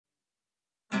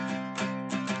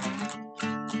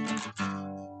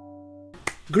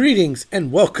Greetings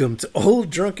and welcome to Old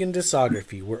Drunken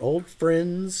Discography, where old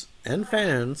friends and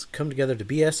fans come together to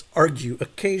BS, argue,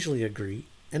 occasionally agree,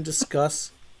 and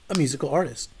discuss a musical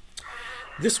artist.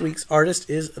 This week's artist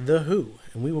is The Who,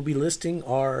 and we will be listing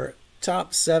our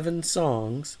top 7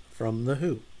 songs from The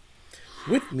Who.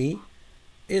 With me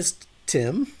is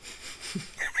Tim.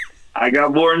 I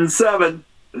got more than 7.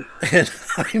 And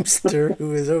Heimster,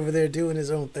 who is over there doing his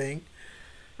own thing.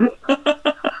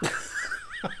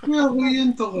 Well, we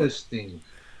into listing.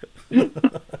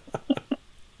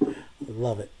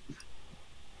 Love it.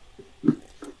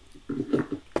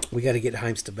 We got to get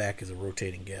Heimster back as a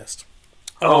rotating guest.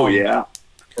 Oh, yeah.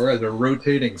 Or as a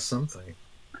rotating something.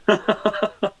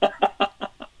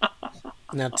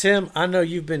 Now, Tim, I know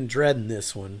you've been dreading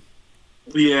this one.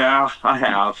 Yeah, I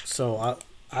have. So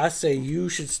I say you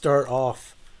should start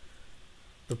off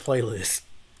the playlist.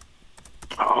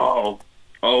 Oh,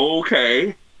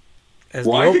 okay. As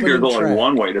Well, the I think there's opening only track.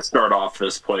 one way to start off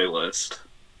this playlist.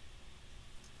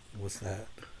 What's that?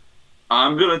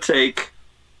 I'm going to take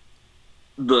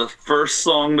the first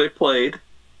song they played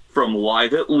from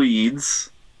Live at Leeds,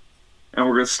 and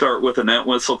we're going to start with an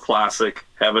Entwistle classic,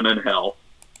 Heaven and Hell,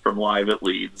 from Live at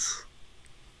Leeds.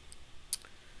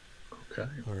 Okay.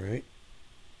 All right.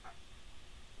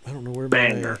 I don't know where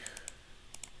Banger.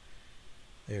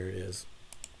 There it is.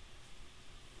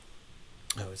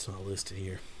 Oh, it's not listed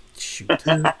here. Shoot.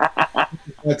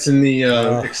 That's in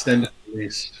the extended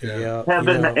release. Yeah.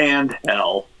 Heaven and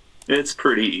Hell. It's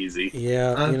pretty easy.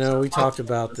 Yeah, we talked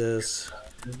about this.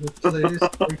 The place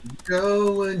where you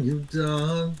go when you've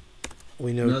done.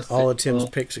 We know Nothing. all of Tim's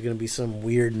picks are going to be some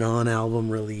weird non-album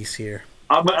release here.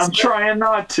 I'm trying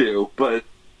not to, but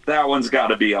that one's got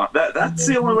to be on. That's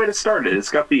the only way to start it. It's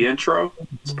got the intro.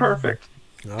 It's perfect.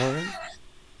 All right.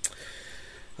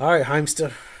 All right,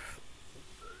 Heimster.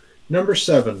 Number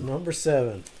 7. Number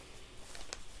 7.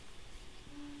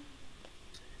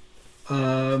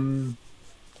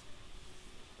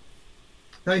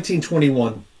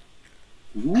 1921.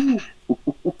 Ooh.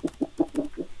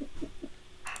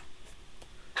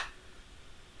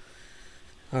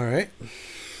 All right.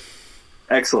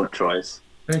 Excellent choice.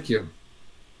 Thank you.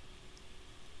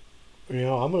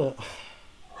 I'm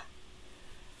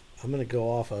gonna go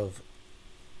off of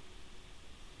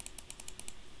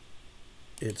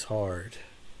It's Hard,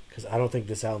 because I don't think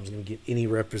this album's gonna get any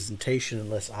representation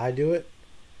unless I do it.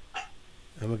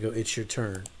 I'm gonna go It's Your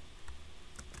Turn.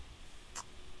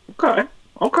 Okay.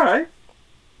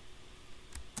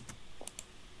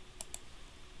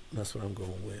 That's what I'm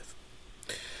going with.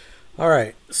 All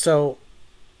right, so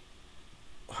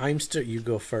Heimster, you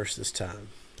go first this time.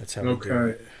 That's how we do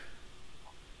Okay. it.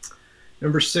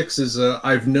 Number 6 is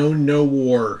I've Known No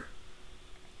War.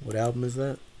 What album is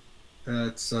that?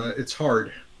 It's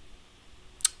hard.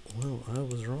 Well, I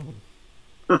was wrong.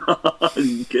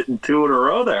 Getting 2 in a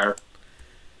row there.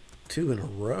 2 in a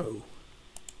row.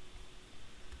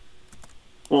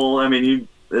 Well, I mean, you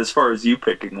as far as you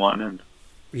picking one, and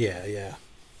Yeah.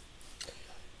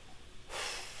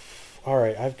 All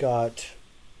right, I've got.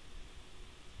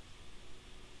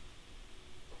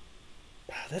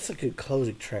 That's a good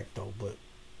closing track, though, but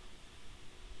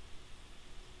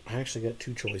I actually got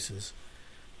 2 choices.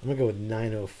 I'm going to go with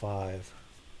 905.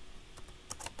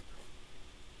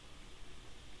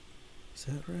 Is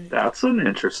that right? that's an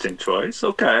interesting choice.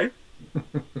 Okay.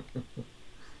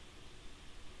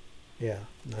 Yeah,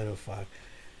 905.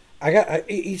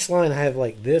 Each line I have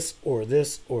like this or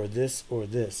this or this or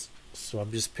this. So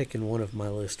I'm just picking one of my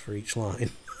list for each line.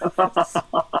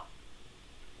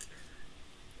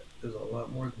 There's a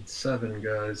lot more than 7,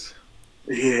 guys.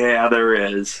 Yeah, there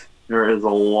is. There is a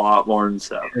lot more than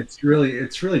 7. It's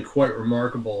really quite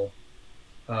remarkable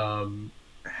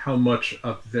how much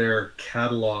of their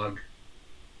catalog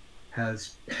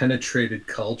has penetrated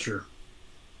culture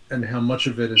and how much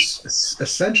of it is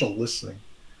essential listening.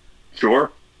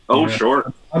 Sure. Oh, Yeah.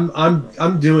 sure.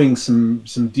 I'm doing some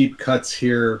deep cuts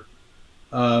here,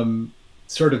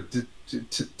 sort of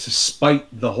to spite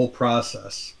the whole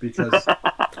process because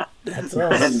That's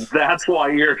And us. that's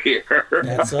why you're here.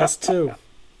 That's us too.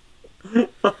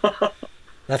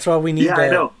 That's why we need Yeah, that. I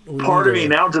know. we Part of need me a-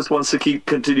 now just wants to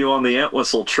continue on the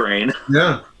Entwistle train.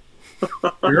 yeah,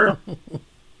 sure,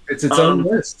 it's its own Um,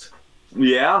 list.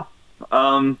 Yeah.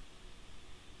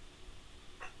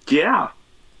 Yeah.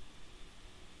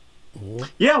 Mhm.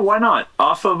 Yeah, why not?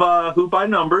 Off of Who by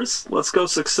Numbers, let's go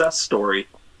Success Story.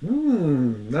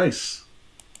 Nice.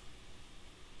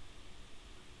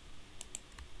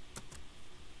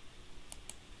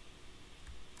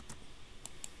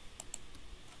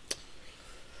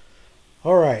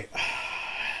 All right.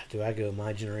 Do I go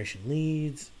My Generation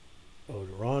Leads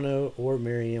Odorano, or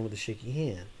Marianne with a shaky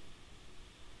hand.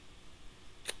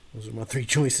 Those are my three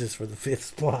choices for the fifth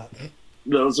spot.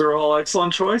 Those are all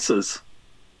excellent choices.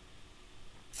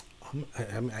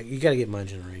 You got to get my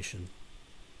generation.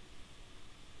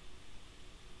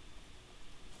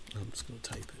 I'm just going to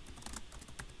type it.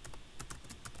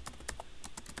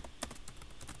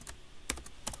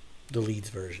 The Leeds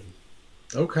version.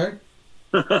 Okay.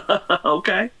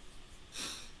 Okay.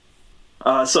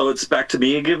 So it's back to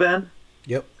me again then?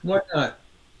 Yep. Why not?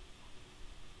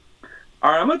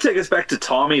 All right, I'm going to take us back to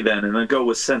Tommy then and then go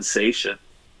with Sensation.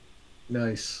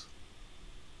 Nice.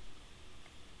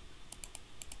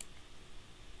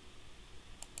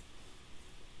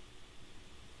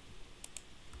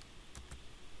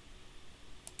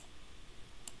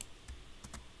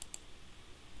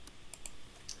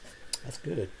 That's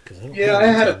good. Yeah, I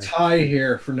had a tie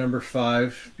here for number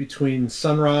 5 between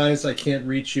Sunrise, I Can't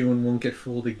Reach You, and Won't Get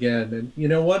Fooled Again. And you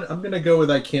know what? I'm going to go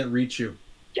with I Can't Reach You.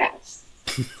 Yes.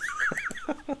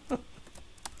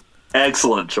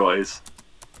 Excellent choice.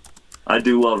 I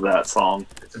do love that song.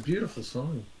 It's a beautiful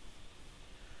song.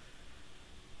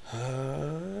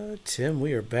 Tim,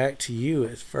 we are back to you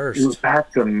at first. You're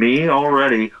back to me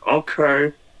already.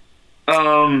 Okay.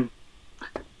 I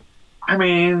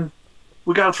mean,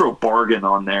 we got to throw Bargain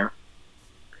on there.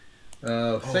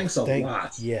 Thanks a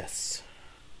lot. Yes.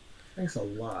 Thanks a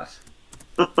lot.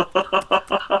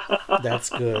 That's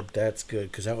good. That's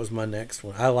good, because that was my next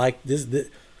one. I like this.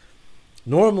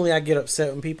 Normally, I get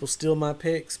upset when people steal my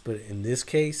picks, but in this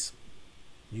case,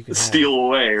 you can steal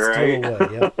away, right? Steal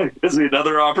away, yep. Gives me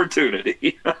another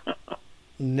opportunity.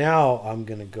 Now I'm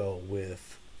going to go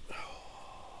with...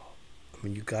 I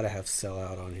mean, you got to have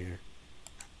Sellout on here.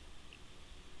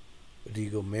 Do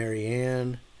you go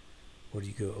Marianne, or do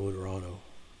you go Odorano?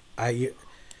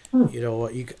 You know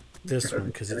what? This one,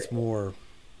 because it's more...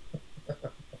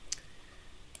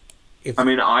 I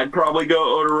mean, I'd probably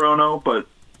go Odorano, but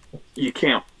you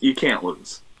can't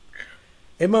lose.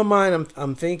 In my mind,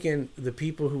 I'm thinking the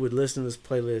people who would listen to this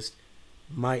playlist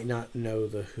might not know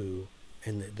the Who,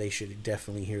 and that they should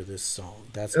definitely hear this song.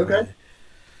 That's okay.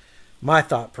 My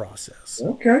thought process.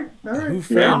 Okay, all right. The Who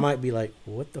fan might be like,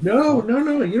 "What the? No, fuck?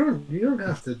 no. You don't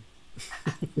have to.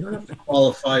 You don't have to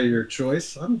qualify your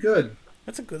choice. I'm good.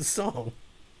 That's a good song.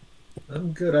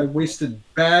 I'm good. I wasted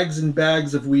bags and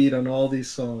bags of weed on all these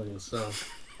songs. So.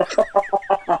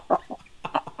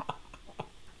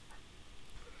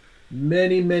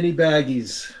 Many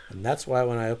baggies. And that's why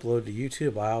when I upload to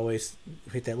YouTube, I always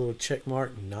hit that little check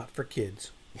mark, not for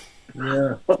kids.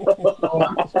 Yeah.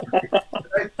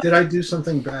 Did I do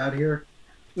something bad here?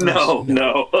 No,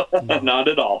 not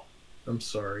at all. I'm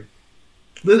sorry.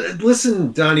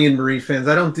 Listen, Donnie and Marie fans,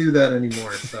 I don't do that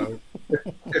anymore. So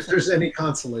if there's any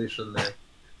consolation there.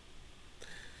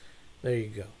 There you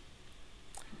go.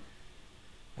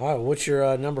 All right, what's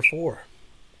your number 4?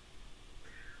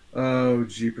 Oh,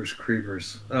 Jeepers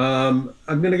Creepers. I'm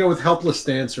going to go with Helpless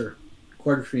Dancer,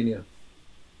 Quadrophenia.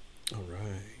 All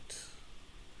right.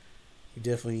 We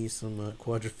definitely need some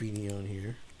Quadrophenia on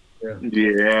here.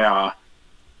 Yeah.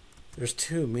 There's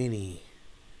too many.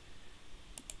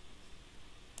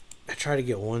 I try to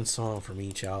get one song from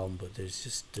each album, but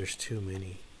there's too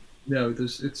many. No,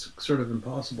 it's sort of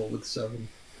impossible with 7.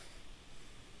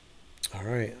 All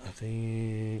right, I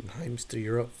think Heimster,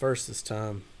 you're up first this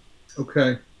time.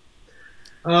 Okay.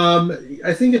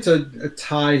 I think it's a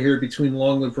tie here between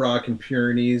Long Live Rock and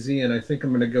Pure and Easy, and I think I'm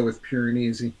going to go with Pure and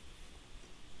Easy.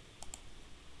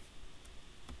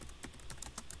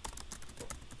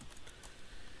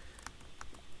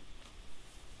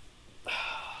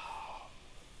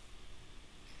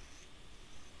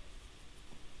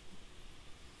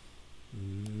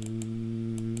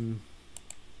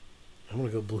 I'm going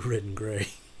to go Blue, Red, and Gray.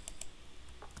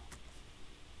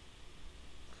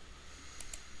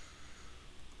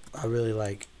 I really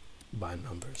like By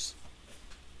Numbers.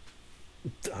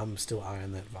 I'm still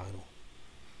eyeing that vinyl.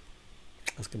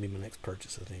 That's going to be my next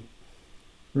purchase, I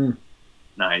think.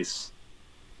 Nice.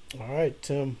 All right,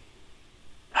 Tim.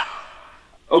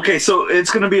 Okay, so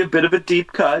it's going to be a bit of a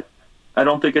deep cut. I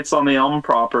don't think it's on the album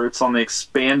proper. It's on the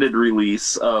expanded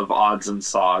release of Odds and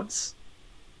Sods.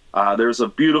 There's a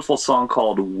beautiful song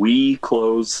called We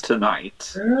Close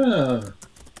Tonight. Yeah.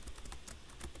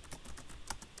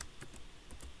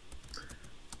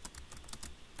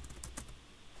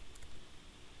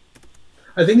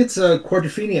 I think it's a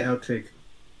Quadrophenia outtake.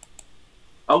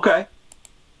 Okay.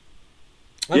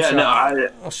 I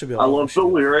love the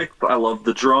lyric. I love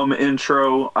the drum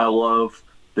intro. I love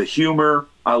the humor.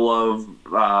 I love.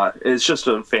 It's just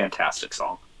a fantastic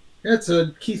song. Yeah, it's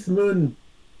a Keith Moon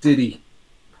ditty.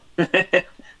 It's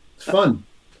fun.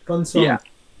 Fun song. Yeah.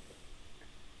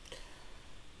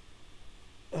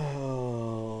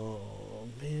 Oh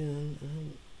man,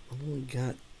 I've only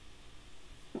got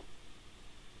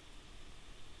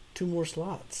 2 more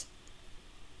slots.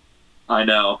 I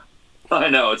know.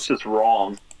 It's just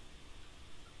wrong.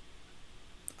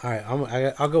 All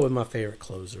right, I'll go with my favorite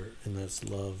closer, and that's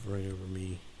 "Love Reign Over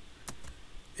Me."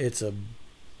 It's a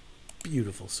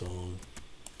beautiful song.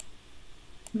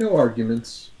 No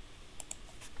arguments.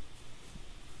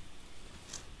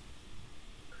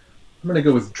 I'm gonna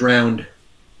go with "Drowned."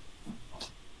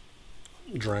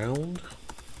 Drowned.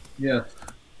 Yeah.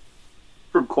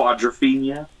 From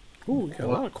Quadrophenia. Ooh, we got a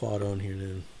lot of quad on here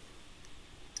then.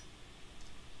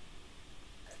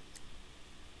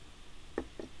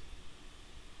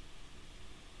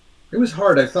 It was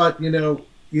hard. I thought,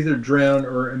 either "Drown"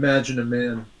 or "Imagine a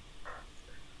Man."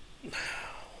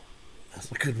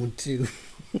 That's a good one too.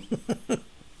 All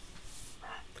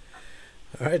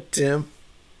right, Tim.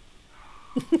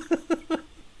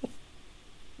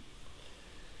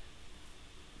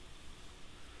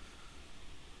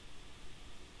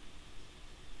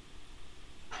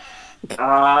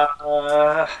 I'm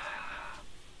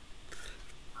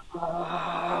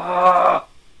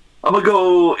gonna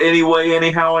go Anyway,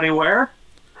 Anyhow, Anywhere.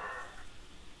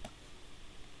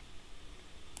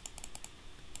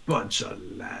 Bunch of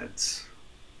lads.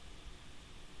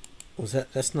 Was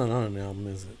that's not on an album,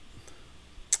 is it?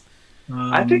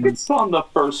 I think it's on the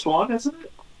first one, isn't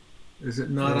it? Is it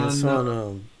not Yeah, on? it's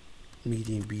on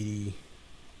Meaty Beatty.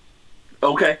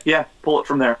 Okay, yeah, pull it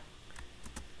from there.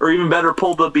 Or even better,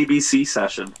 pull the BBC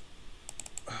session.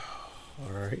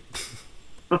 All right.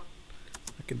 I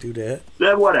could do that.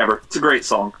 Yeah, whatever. It's a great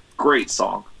song. Great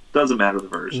song. Doesn't matter the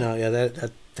version. No, yeah,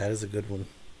 that is a good one.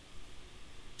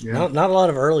 Yeah. Not a lot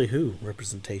of early Who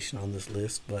representation on this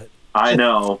list, but I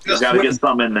know. You Just got to wait. get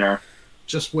some in there.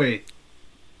 Just wait.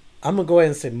 I'm gonna go ahead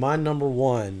and say my number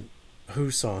one Who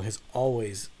song has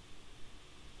always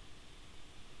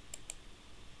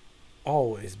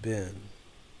been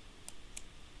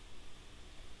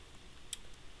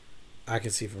 "I Can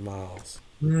See for Miles,"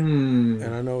 and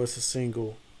I know it's a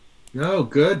single, No,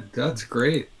 good. That's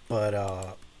great.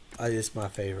 but it's my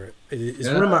favorite. It's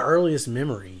one of my earliest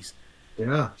memories.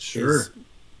 Yeah, sure. Is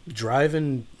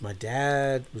driving. My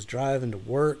dad was driving to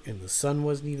work, and the sun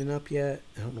wasn't even up yet.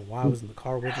 I don't know why I was in the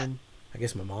car with him. I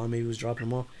guess my mom maybe was dropping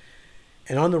him off.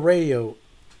 And on the radio,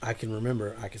 I can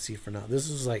remember "I Can See For Now." This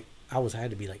was like had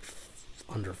to be like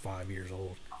under 5 years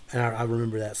old, and I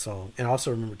remember that song. And I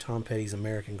also remember Tom Petty's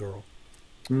 "American Girl."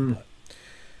 But,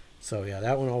 so yeah,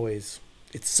 that one always.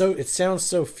 It sounds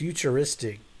so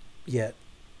futuristic, yet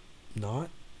not.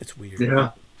 It's weird.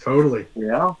 Yeah, totally.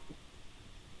 Yeah.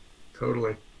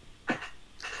 Totally.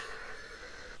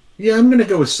 Yeah, I'm gonna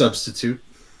go with "Substitute."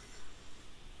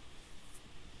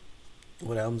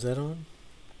 What album's that on?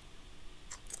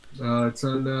 It's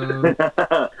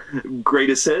on.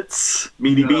 Greatest Hits.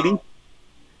 Meaty No. Beaty.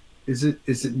 Is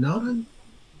it not on?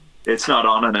 It's not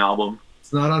on an album.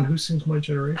 It's not on "Who Sings My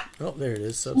Generation." Oh, there it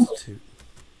is. "Substitute."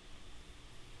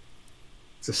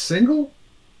 It's a single.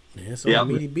 Yeah, it's on Yeah.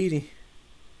 Meaty Beatty.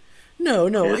 No,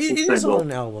 Yeah, it it's a is single. on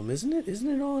an album, isn't it? Isn't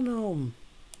it on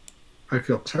I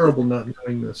feel terrible not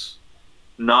knowing this.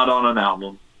 Not on an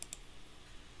album.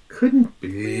 Couldn't be.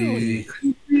 Really?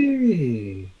 Couldn't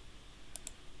be.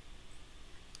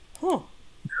 Huh?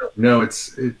 No,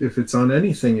 if it's on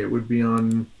anything, it would be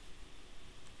on.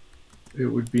 It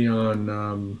would be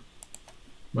on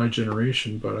My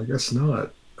Generation, but I guess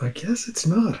not. I guess it's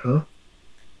not, huh?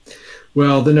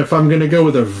 Well, then if I'm going to go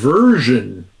with a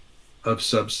version of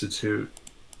 "Substitute,"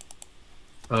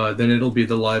 then it'll be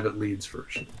the Live at Leeds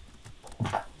version.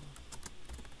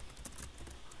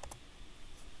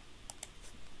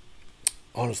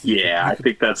 Honestly, Yeah, I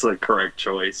think that's the correct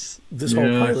choice. this whole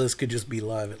Yeah. playlist could just be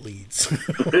Live at Leeds.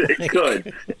 It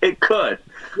could. It could.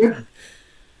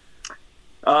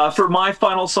 For my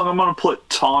final song, I'm going to put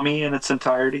 "Tommy" in its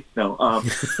entirety. No.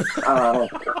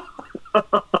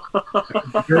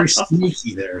 Very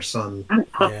sneaky there, son.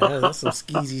 Yeah, that's some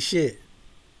skeezy shit.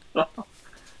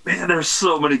 Man, there's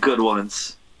so many good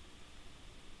ones.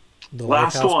 The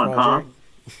Last Lifehouse one, Project.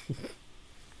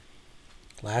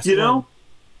 Last You one. know,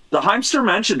 the Heimster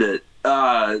mentioned it.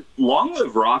 "Long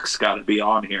Live Rock's got to be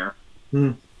on here.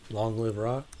 Long Live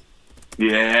Rock.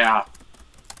 Yeah.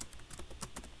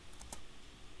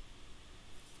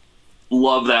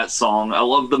 Love that song. I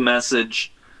love the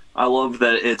message. I love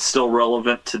that it's still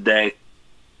relevant today.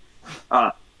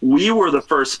 We were the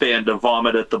first band to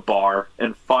vomit at the bar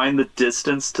and find the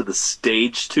distance to the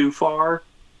stage too far.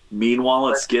 Meanwhile,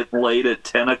 it's getting late at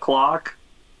 10 o'clock.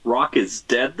 Rock is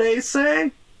dead, they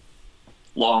say.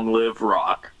 Long live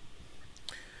rock.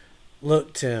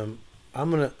 Look, Tim,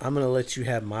 I'm gonna let you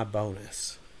have my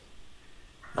bonus.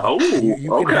 Oh, You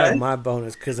can have okay. my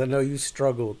bonus because I know you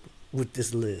struggled with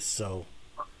this list, so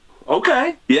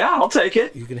Okay. Yeah, I'll take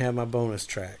it. you can have my bonus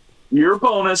track. Your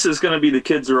bonus is going to be The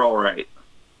Kids Are All Right.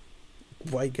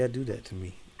 Why you gotta do that to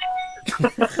me?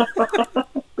 Because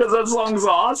that song's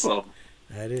awesome.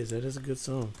 That is a good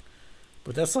song.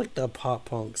 But that's like the pop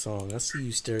punk song. I see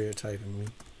you stereotyping me.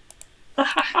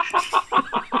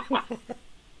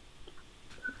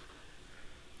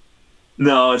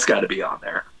 No, it's got to be on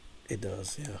there. It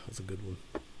does, yeah. It's a good one.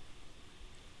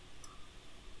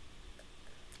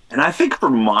 And I think for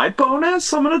my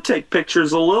bonus, I'm going to take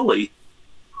Pictures of Lily.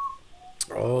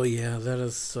 Oh yeah, that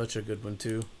is such a good one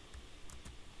too.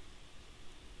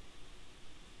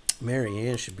 Mary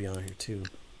Ann should be on here too.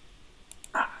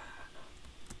 Well,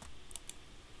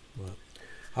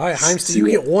 all right, Heimster, you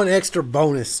get one extra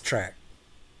bonus track.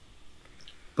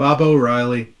 Bob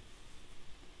O'Reilly.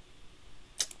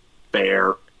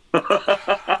 Fair.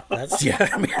 That's yeah,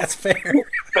 I mean that's fair.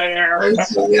 Fair.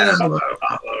 Yeah,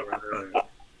 Bob O'Reilly.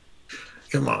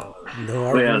 Come on. No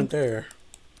argument there.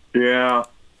 Yeah.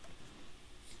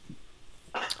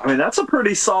 I mean, that's a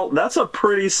pretty solid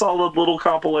little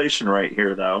compilation right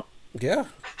here, though. Yeah,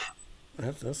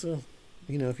 that's a,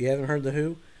 you know, if you haven't heard the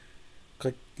Who,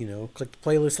 click the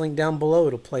playlist link down below.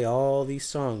 It'll play all these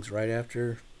songs right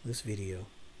after this video.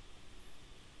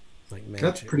 Like magic.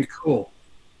 That's pretty cool.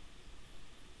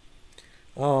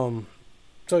 So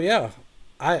yeah,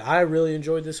 I really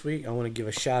enjoyed this week. I want to give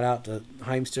a shout out to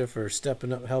Heimster for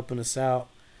stepping up, helping us out.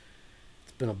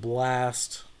 It's been a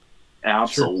blast.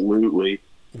 Absolutely.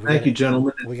 Thank you,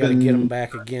 gentlemen. We got to get him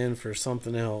back again for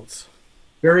something else.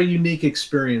 Very unique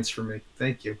experience for me.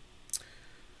 Thank you.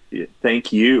 Yeah,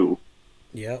 thank you.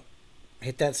 Yep.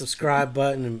 Hit that subscribe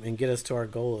button and get us to our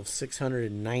goal of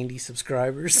 690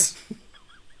 subscribers.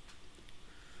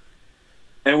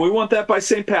 And we want that by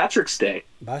St. Patrick's Day.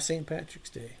 By St. Patrick's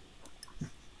Day.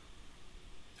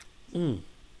 That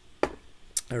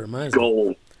reminds me.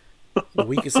 Goal. The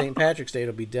week of St. Patrick's Day,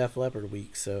 it'll be Def Leppard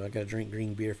week, so I got to drink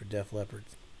green beer for Def Leppard.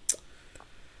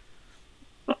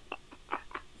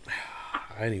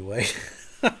 Anyway,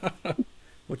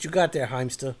 what you got there,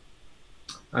 Heimster?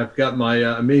 I've got my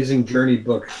Amazing Journey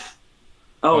book.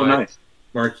 Oh, nice.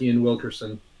 Mark Ian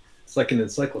Wilkerson. It's like an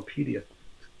encyclopedia.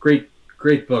 Great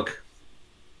book.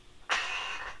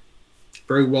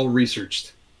 Very well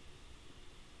researched.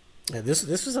 Yeah, this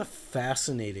was a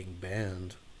fascinating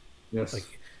band. Yes.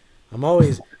 Like, I'm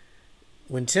always,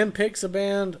 when Tim picks a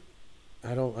band,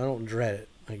 I don't dread it.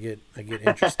 I get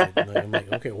interested. Like, I'm like,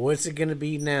 okay, what's it gonna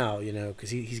be now? You know,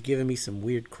 because he's giving me some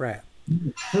weird crap,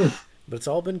 but it's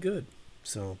all been good.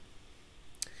 So,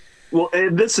 well,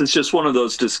 and this is just one of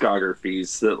those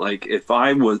discographies that, like, if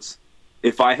I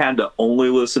had to only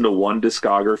listen to one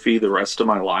discography the rest of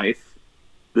my life,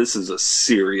 this is a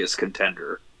serious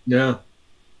contender. Yeah.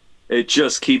 It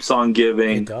just keeps on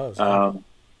giving. It does.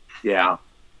 Yeah.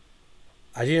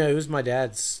 I do know it was my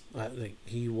dad's. Like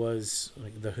he was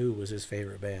like the Who was his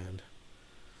favorite band.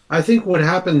 I think what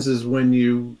happens is when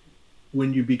you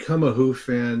become a Who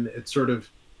fan, it sort of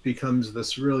becomes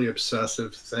this really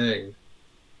obsessive thing,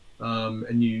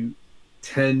 and you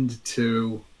tend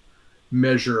to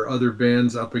measure other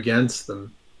bands up against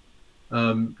them.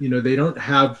 They don't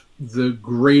have the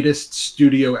greatest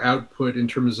studio output in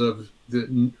terms of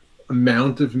the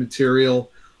amount of material.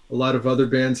 A lot of other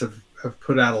bands have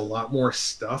put out a lot more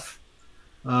stuff,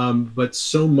 but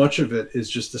so much of it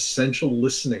is just essential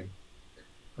listening.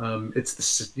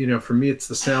 It's for me, it's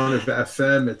the sound of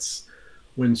FM. It's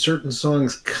when certain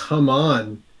songs come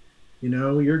on,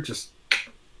 you're just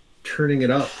turning it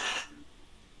up.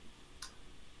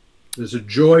 There's a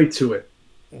joy to it.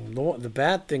 The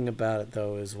bad thing about it,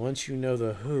 though, is once you know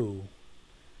the Who,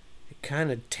 it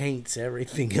kind of taints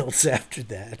everything else after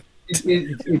that.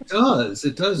 It does.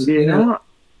 It does. Yeah.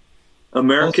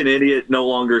 American Idiot no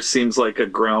longer seems like a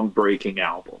groundbreaking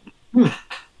album.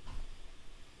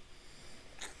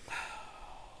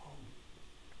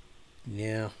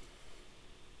 Yeah.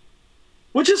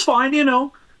 Which is fine,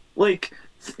 like,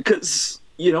 because,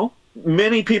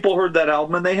 many people heard that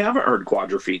album and they haven't heard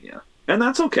Quadrophenia. And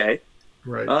that's okay.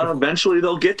 Right. Eventually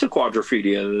they'll get to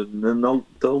Quadrophenia and then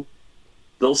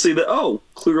they'll see that,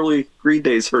 clearly Green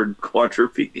Day's heard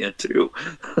Quadrophenia too.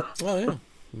 Oh, yeah.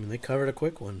 I mean, they covered a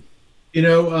quick one.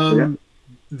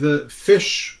 The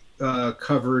Fish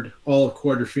covered all of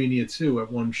Quadrophenia too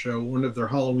at one show, one of their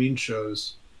Halloween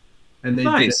shows, and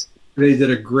they did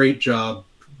a great job.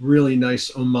 Really nice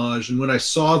homage. And when I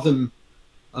saw them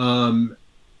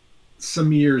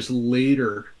some years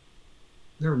later,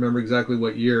 I don't remember exactly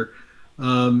what year,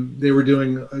 They were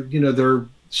doing, their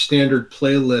standard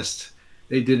playlist.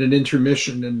 They did an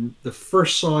intermission, and the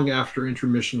first song after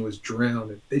intermission was Drown.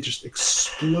 And they just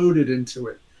exploded into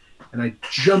it. And I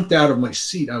jumped out of my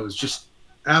seat. I was just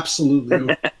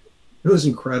absolutely, it was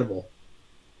incredible.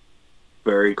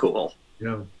 Very cool.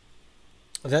 Yeah.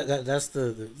 That's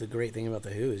the great thing about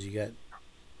the Who is you got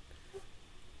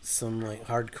some like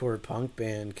hardcore punk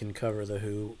band can cover the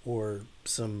Who, or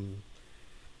some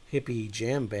hippie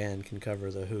jam band can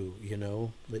cover the Who. You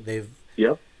know, they've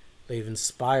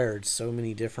inspired so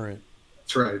many different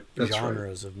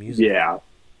genres of music. Yeah,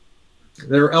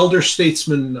 they're elder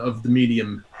statesmen of the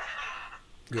medium.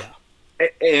 Yeah.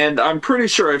 And I'm pretty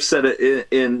sure I've said it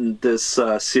in this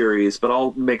series, but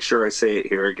I'll make sure I say it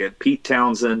here again. Pete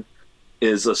Townsend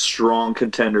is a strong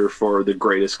contender for the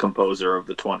greatest composer of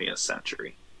the 20th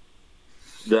century.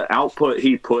 The output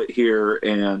he put here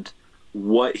and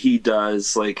what he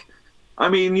does, like, I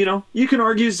mean, you can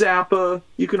argue Zappa,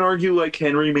 you can argue like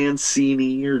Henry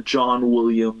Mancini or John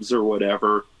Williams or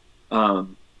whatever, but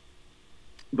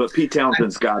Pete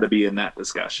Townsend's got to be in that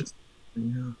discussion.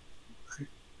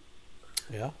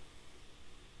 Yeah.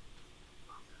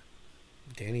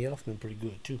 Danny Elfman pretty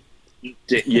good too.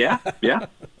 Yeah.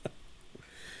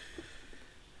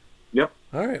 Yep.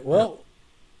 All right. Well,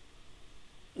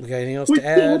 we got anything else to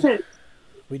add?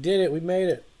 We did it. We made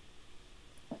it.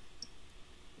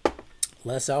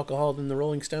 Less alcohol than the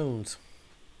Rolling Stones.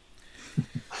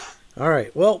 All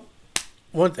right. Well,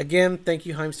 once again, thank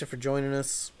you, Heimster, for joining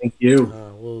us. Thank you.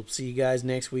 We'll see you guys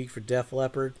next week for Def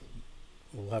Leppard.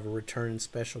 We'll have a returning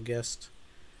special guest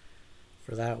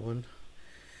for that one.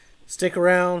 Stick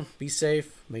around, be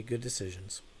safe, make good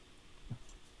decisions.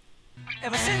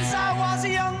 Ever since I was a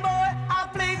young boy, I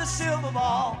played the silver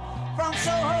ball. From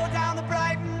Soho down to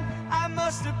Brighton, I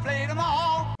must have played them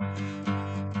all.